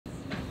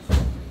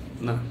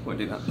No, won't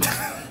do that.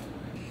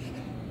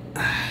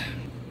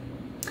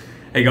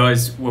 Hey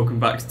guys, welcome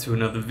back to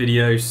another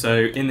video.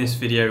 So in this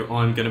video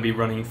I'm going to be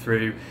running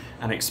through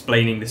and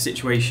explaining the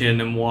situation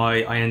and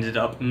why I ended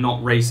up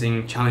not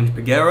racing Challenge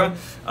Peguera.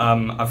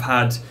 I've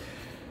had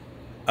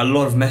a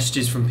lot of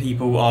messages from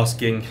people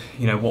asking,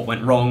 you know, what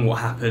went wrong,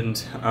 what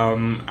happened,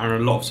 and a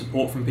lot of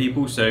support from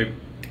people. So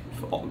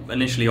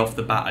initially off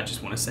the bat, I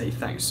just want to say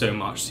thanks so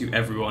much to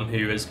everyone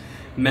who has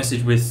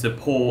messaged with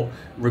support,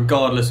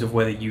 regardless of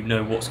whether you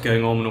know what's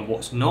going on or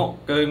what's not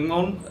going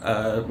on,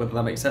 whether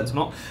that makes sense or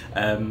not.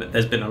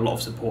 There's been a lot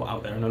of support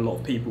out there and a lot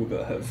of people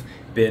that have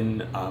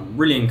been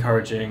really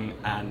encouraging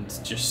and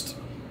just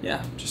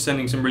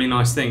sending some really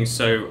nice things.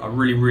 So I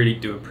really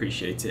do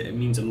appreciate it. It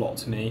means a lot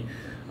to me.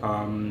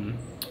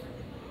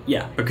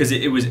 Yeah, because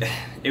it was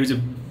a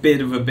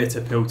bit of a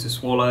bitter pill to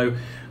swallow,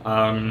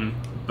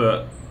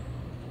 but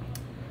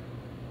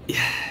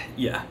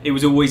yeah, it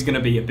was always going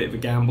to be a bit of a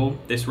gamble,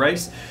 this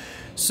race.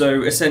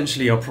 So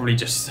essentially I'll probably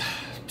just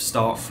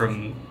start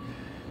from,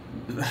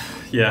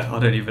 yeah, I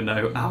don't even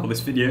know how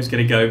this video is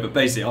going to go, but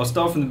basically I'll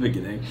start from the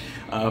beginning.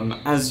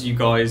 As you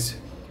guys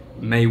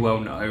may well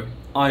know,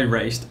 I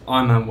raced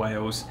Ironman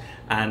Wales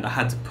and I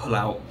had to pull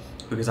out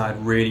because I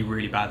had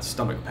really bad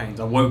stomach pains.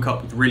 I woke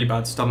up with really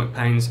bad stomach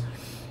pains,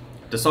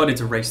 decided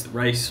to race the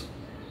race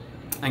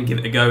and give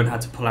it a go, and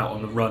had to pull out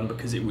on the run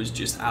because it was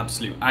just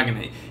absolute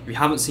agony. If you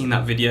haven't seen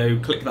that video,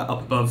 click that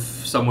up above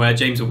somewhere.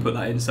 James will put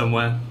that in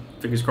somewhere,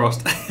 fingers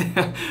crossed.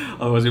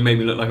 Otherwise it'll make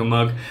me look like a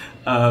mug.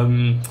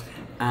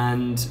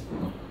 And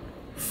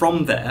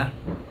from there,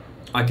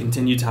 I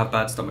continued to have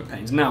bad stomach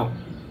pains. Now,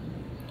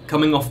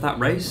 coming off that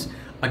race,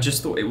 I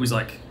just thought it was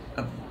like,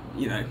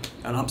 you know,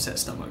 an upset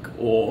stomach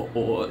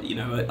or you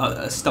know,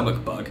 a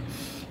stomach bug.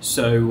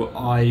 So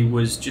I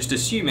was just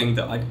assuming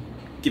that I'd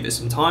give it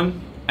some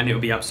time and it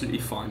would be absolutely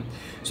fine.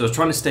 So I was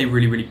trying to stay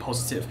really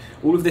positive.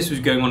 All of this was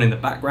going on in the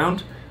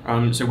background.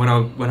 So when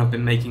I've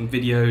been making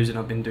videos and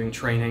I've been doing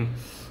training,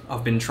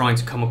 I've been trying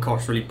to come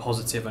across really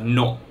positive and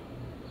not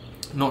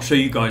show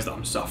you guys that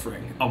I'm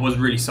suffering. I was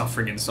really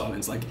suffering in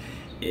silence. Like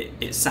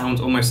it sounds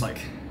almost like,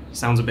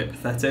 sounds a bit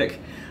pathetic,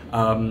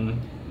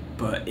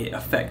 but it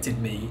affected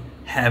me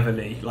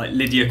heavily. Like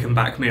Lydia can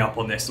back me up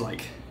on this.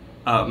 Like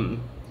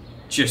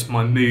just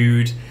my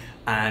mood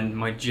and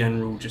my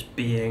general just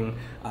being,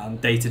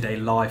 day-to-day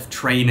life,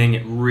 training,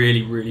 it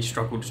really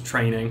struggled to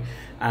training.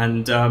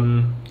 And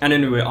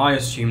anyway, I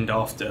assumed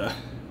after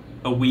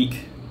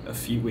a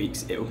few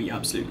weeks, it will be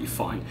absolutely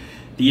fine.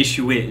 The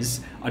issue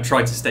is, I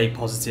tried to stay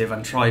positive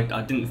and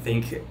I didn't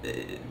think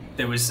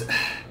there was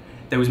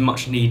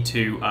much need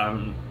to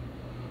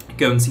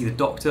go and see the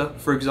doctor,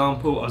 for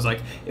example. I was like,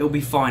 it'll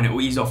be fine,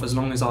 it'll ease off as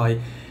long as I,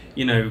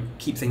 you know,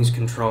 keep things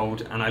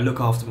controlled and I look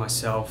after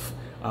myself.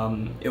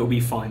 It'll be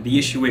fine. The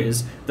issue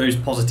is, those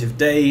positive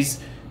days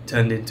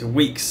turned into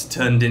weeks,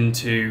 turned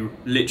into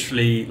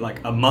literally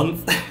like a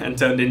month, and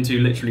turned into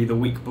literally the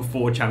week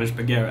before Challenge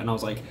Peguera, and I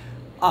was like,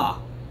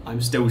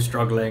 I'm still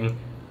struggling,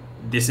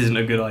 this isn't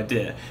a good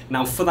idea.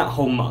 Now for that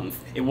whole month,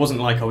 it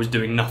wasn't like I was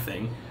doing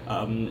nothing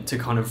to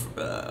kind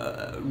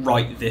of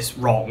right this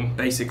wrong.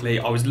 Basically,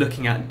 I was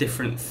looking at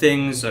different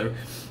things, so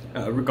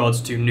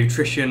regards to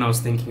nutrition, I was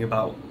thinking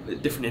about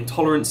different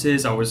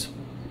intolerances, I was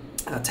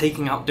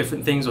taking out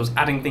different things, I was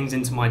adding things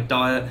into my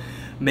diet,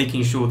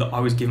 making sure that I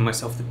was giving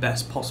myself the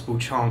best possible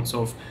chance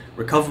of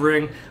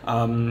recovering.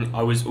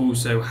 I was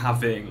also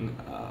having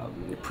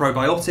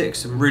probiotics,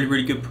 some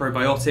really good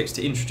probiotics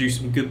to introduce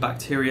some good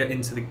bacteria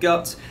into the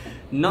gut.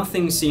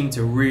 Nothing seemed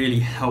to really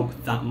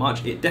help that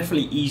much. It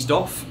definitely eased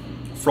off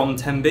from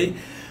Tembe,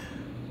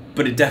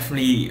 but it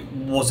definitely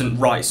wasn't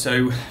right.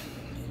 So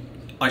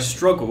I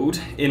struggled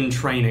in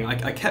training.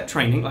 I kept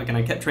training, and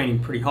I kept training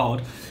pretty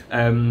hard,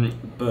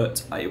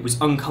 but it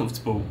was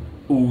uncomfortable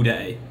all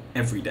day,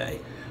 every day.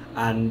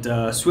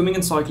 And swimming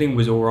and cycling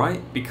was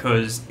alright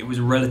because it was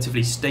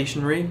relatively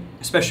stationary,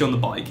 especially on the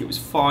bike. It was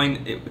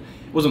fine. It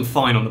wasn't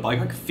fine on the bike,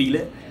 I could feel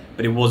it,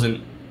 but it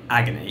wasn't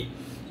agony.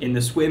 In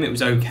the swim it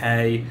was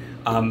okay,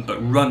 but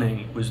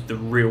running was the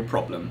real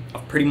problem.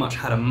 I've pretty much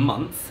had a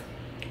month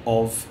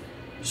of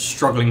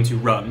struggling to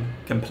run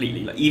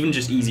completely, like even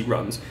just easy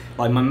runs.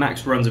 Like my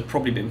max runs have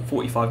probably been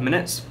 45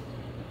 minutes,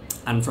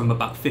 and from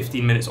about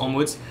 15 minutes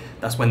onwards,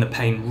 that's when the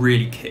pain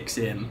really kicks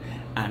in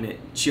and it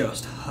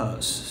just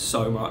hurts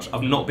so much.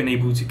 I've not been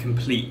able to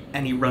complete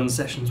any run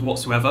sessions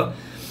whatsoever.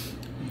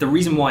 The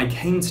reason why I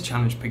came to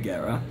Challenge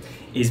Peguera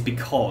is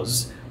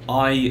because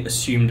I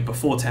assumed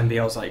before Tembe,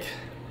 I was like,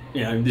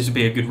 you know, this would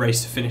be a good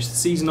race to finish the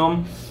season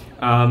on,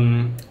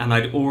 and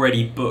I'd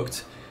already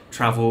booked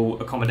travel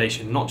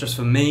accommodation, not just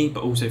for me,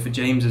 but also for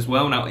James as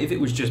well. Now, if it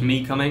was just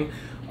me coming,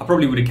 I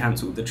probably would have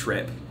cancelled the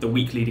trip the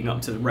week leading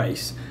up to the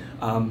race.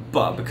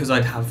 But because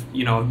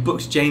I've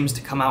booked James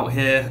to come out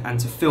here and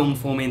to film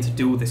for me and to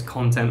do all this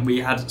content, we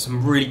had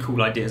some really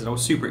cool ideas and I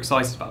was super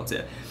excited about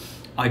it.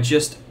 I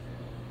just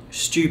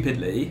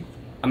stupidly,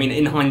 I mean,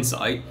 in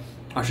hindsight,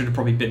 I should have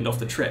probably binned off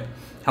the trip.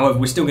 However,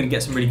 we're still going to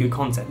get some really good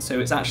content, so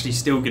it's actually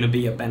still going to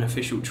be a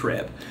beneficial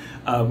trip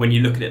when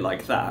you look at it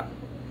like that.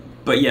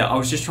 But yeah, I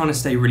was just trying to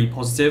stay really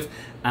positive,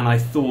 and I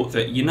thought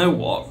that, you know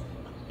what,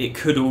 it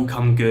could all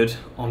come good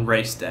on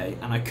race day,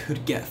 and I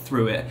could get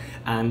through it.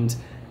 And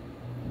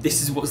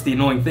this is what's the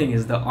annoying thing,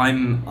 is that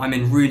I'm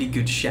in really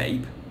good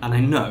shape, and I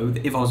know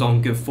that if I was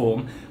on good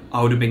form,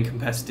 I would have been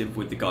competitive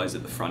with the guys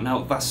at the front. Now,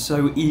 that's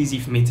so easy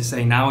for me to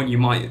say now, and you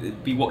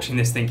might be watching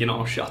this thinking,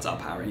 oh, shut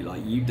up, Harry,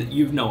 like,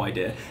 you've no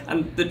idea.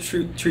 And the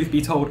truth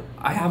be told,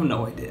 I have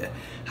no idea.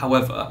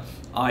 However,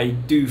 I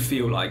do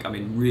feel like I'm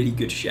in really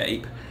good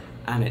shape,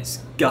 and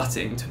it's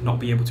gutting to not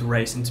be able to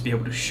race and to be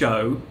able to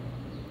show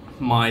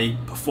my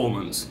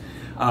performance.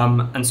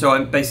 And so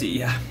I basically,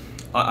 yeah,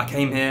 I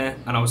came here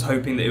and I was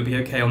hoping that it would be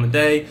okay on the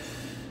day.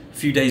 A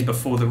few days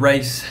before the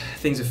race,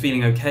 things are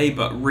feeling okay,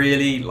 but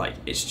really, like,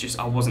 it's just,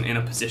 I wasn't in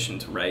a position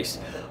to race.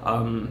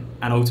 And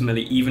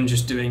ultimately, even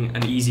just doing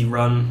an easy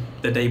run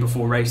the day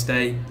before race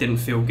day didn't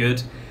feel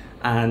good,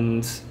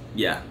 and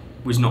yeah,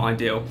 was not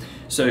ideal.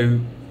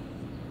 So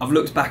I've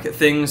looked back at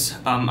things,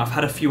 I've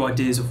had a few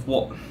ideas of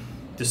what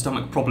the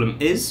stomach problem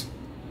is.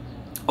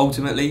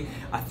 Ultimately,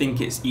 I think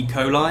it's E.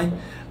 coli,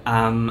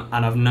 and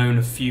I've known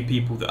a few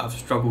people that have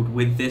struggled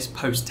with this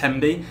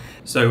post-Tembe.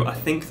 So I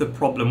think the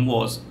problem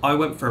was, I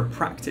went for a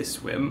practice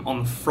swim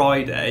on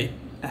Friday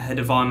ahead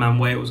of Ironman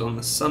Wales on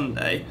the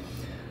Sunday.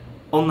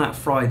 On that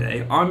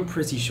Friday, I'm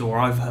pretty sure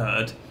I've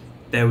heard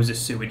there was a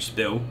sewage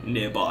spill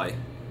nearby.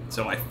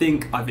 So I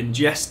think I've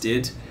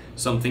ingested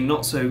something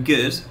not so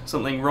good,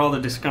 something rather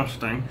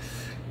disgusting,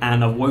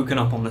 and I've woken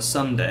up on the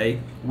Sunday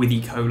with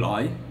E.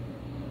 coli,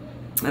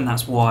 and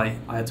that's why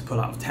I had to pull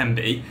out of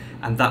Tembe.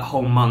 And that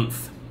whole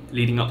month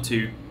leading up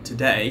to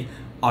today,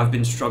 I've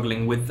been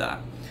struggling with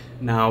that.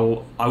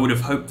 Now, I would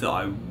have hoped that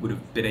I would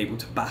have been able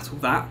to battle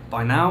that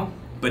by now,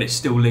 but it's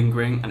still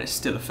lingering and it's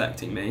still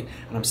affecting me,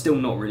 and I'm still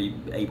not really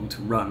able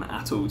to run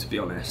at all, to be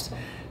honest.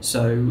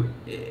 So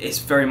it's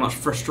very much a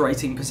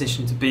frustrating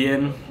position to be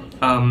in.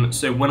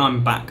 So when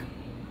I'm back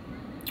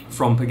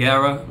from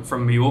Peguera,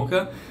 from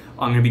Mallorca,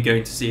 I'm going to be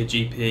going to see a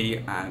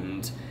GP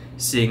and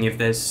seeing if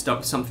there's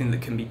something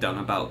that can be done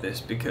about this,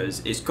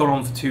 because it's gone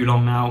on for too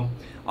long now.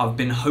 I've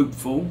been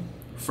hopeful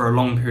for a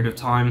long period of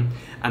time,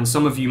 and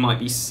some of you might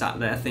be sat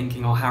there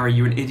thinking, oh, Harry,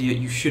 you're an idiot,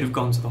 you should have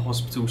gone to the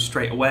hospital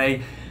straight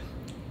away.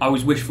 I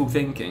was wishful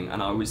thinking,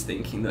 and I was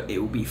thinking that it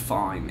will be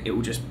fine, it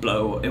will just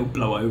it'll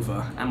blow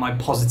over, and my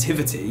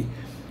positivity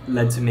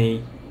led to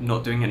me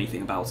not doing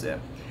anything about it.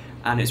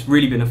 And it's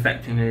really been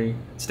affecting me,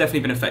 it's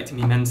definitely been affecting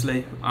me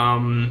mentally,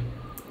 and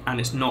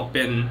it's not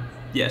been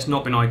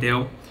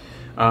ideal.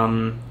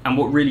 And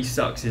what really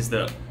sucks is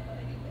that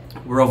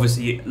we're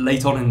obviously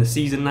late on in the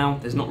season now.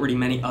 There's not really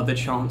many other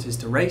chances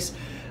to race.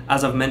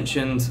 As I've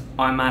mentioned,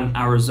 Ironman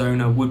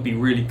Arizona would be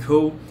really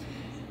cool.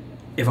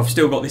 If I've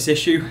still got this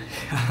issue,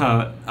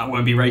 I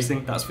won't be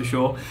racing, that's for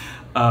sure.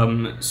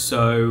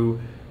 So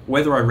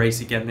whether I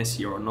race again this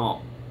year or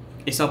not,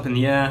 it's up in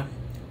the air.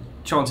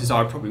 Chances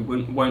are I probably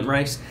won't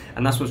race,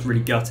 and that's what's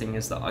really gutting,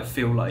 is that I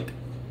feel like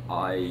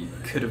I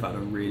could have had a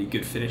really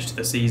good finish to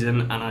the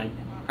season, and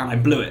I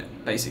blew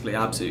it, basically,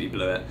 absolutely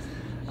blew it.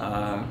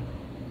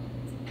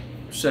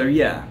 So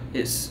yeah,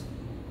 it's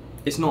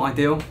not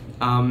ideal,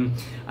 and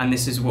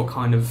this is what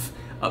kind of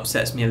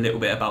upsets me a little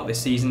bit about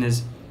this season.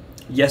 Is,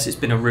 yes, it's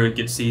been a really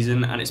good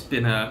season, and it's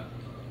been a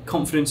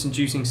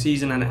confidence-inducing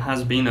season, and it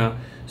has been a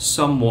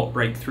somewhat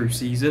breakthrough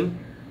season,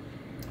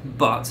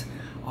 but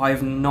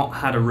I've not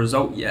had a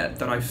result yet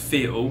that I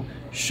feel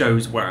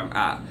shows where I'm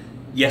at.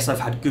 Yes, I've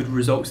had good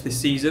results this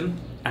season,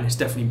 and it's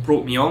definitely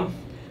brought me on.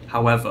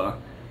 However,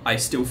 I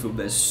still feel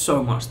there's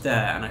so much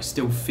there, and I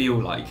still feel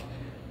like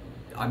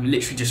I'm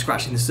literally just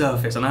scratching the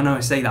surface. And I know I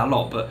say that a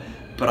lot, but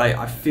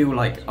I feel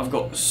like I've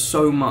got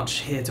so much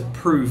here to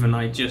prove, and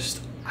I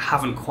just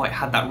haven't quite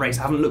had that race.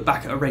 I haven't looked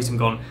back at a race and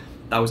gone,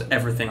 that was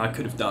everything I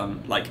could have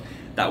done. Like,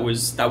 that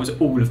was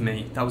all of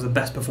me. That was the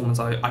best performance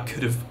I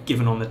could have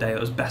given on the day.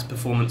 That was best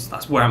performance.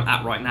 That's where I'm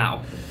at right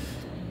now.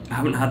 I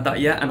haven't had that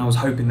yet, and I was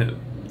hoping that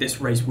this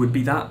race would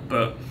be that,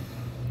 but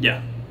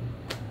yeah,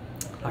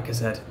 like I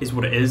said, is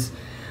what it is.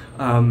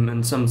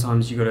 And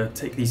sometimes you gotta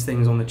take these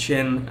things on the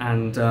chin,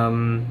 and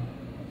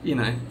you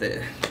know,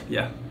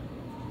 yeah,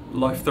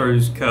 life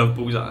throws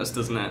curveballs at us,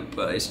 doesn't it?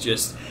 But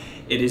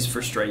it is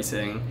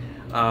frustrating.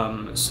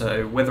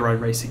 So whether I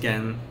race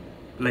again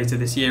later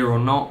this year or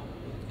not,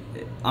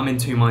 I'm in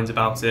two minds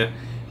about it.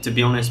 To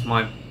be honest,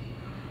 my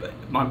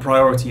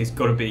priority has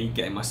got to be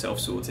getting myself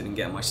sorted and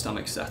getting my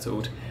stomach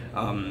settled.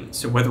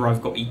 So whether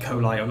I've got E.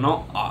 coli or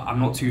not, I'm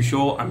not too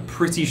sure. I'm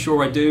pretty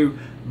sure I do,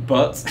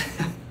 but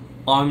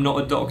I'm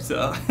not a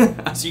doctor,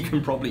 as you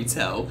can probably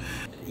tell.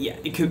 Yeah,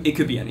 it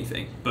could be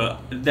anything, but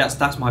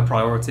that's my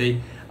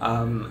priority.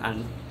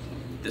 And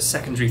the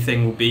secondary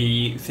thing will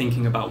be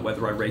thinking about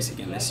whether I race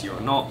again this year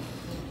or not.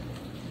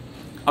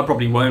 I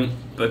probably won't,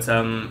 but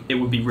it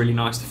would be really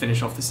nice to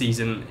finish off the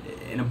season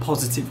in a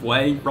positive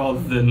way, rather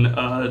than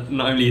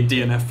not only a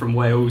DNF from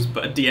Wales,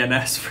 but a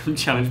DNS from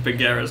Challenge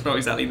Peguera. It's not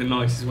exactly the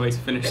nicest way to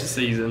finish the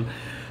season,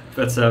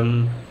 but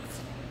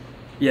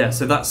yeah,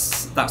 so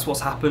that's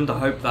what's happened. I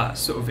hope that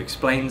sort of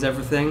explains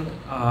everything.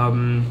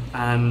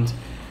 And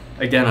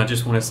again, I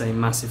just want to say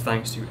massive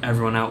thanks to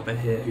everyone out there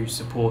here who's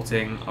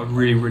supporting. I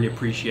really, really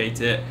appreciate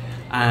it.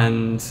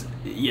 And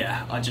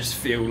yeah, I just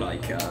feel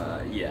like,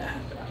 yeah,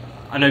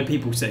 I know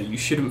people say you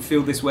shouldn't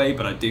feel this way,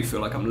 but I do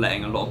feel like I'm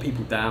letting a lot of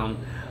people down.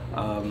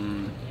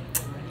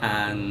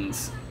 And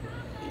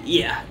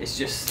yeah, it's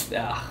just,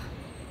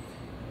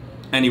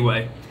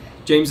 anyway,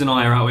 James and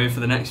I are out here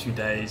for the next few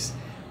days.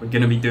 We're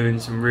going to be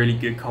doing some really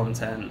good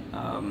content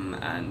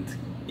and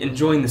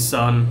enjoying the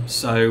sun,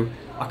 so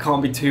I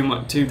can't be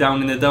too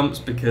down in the dumps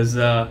because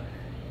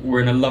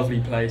we're in a lovely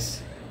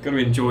place. Got to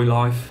enjoy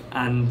life,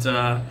 and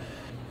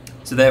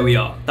so there we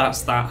are.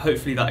 That's that.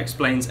 Hopefully that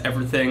explains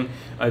everything.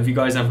 If you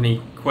guys have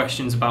any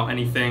questions about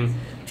anything,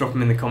 drop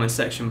them in the comment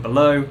section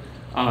below.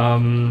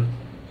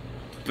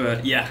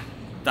 But yeah,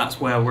 that's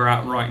where we're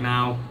at right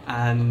now,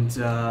 and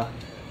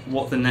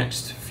what the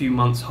next few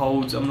months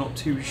holds, I'm not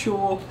too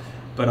sure,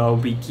 but I'll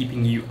be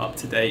keeping you up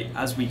to date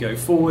as we go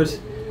forward.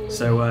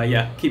 So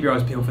yeah, keep your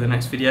eyes peeled for the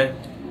next video,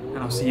 and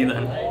I'll see you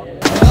then.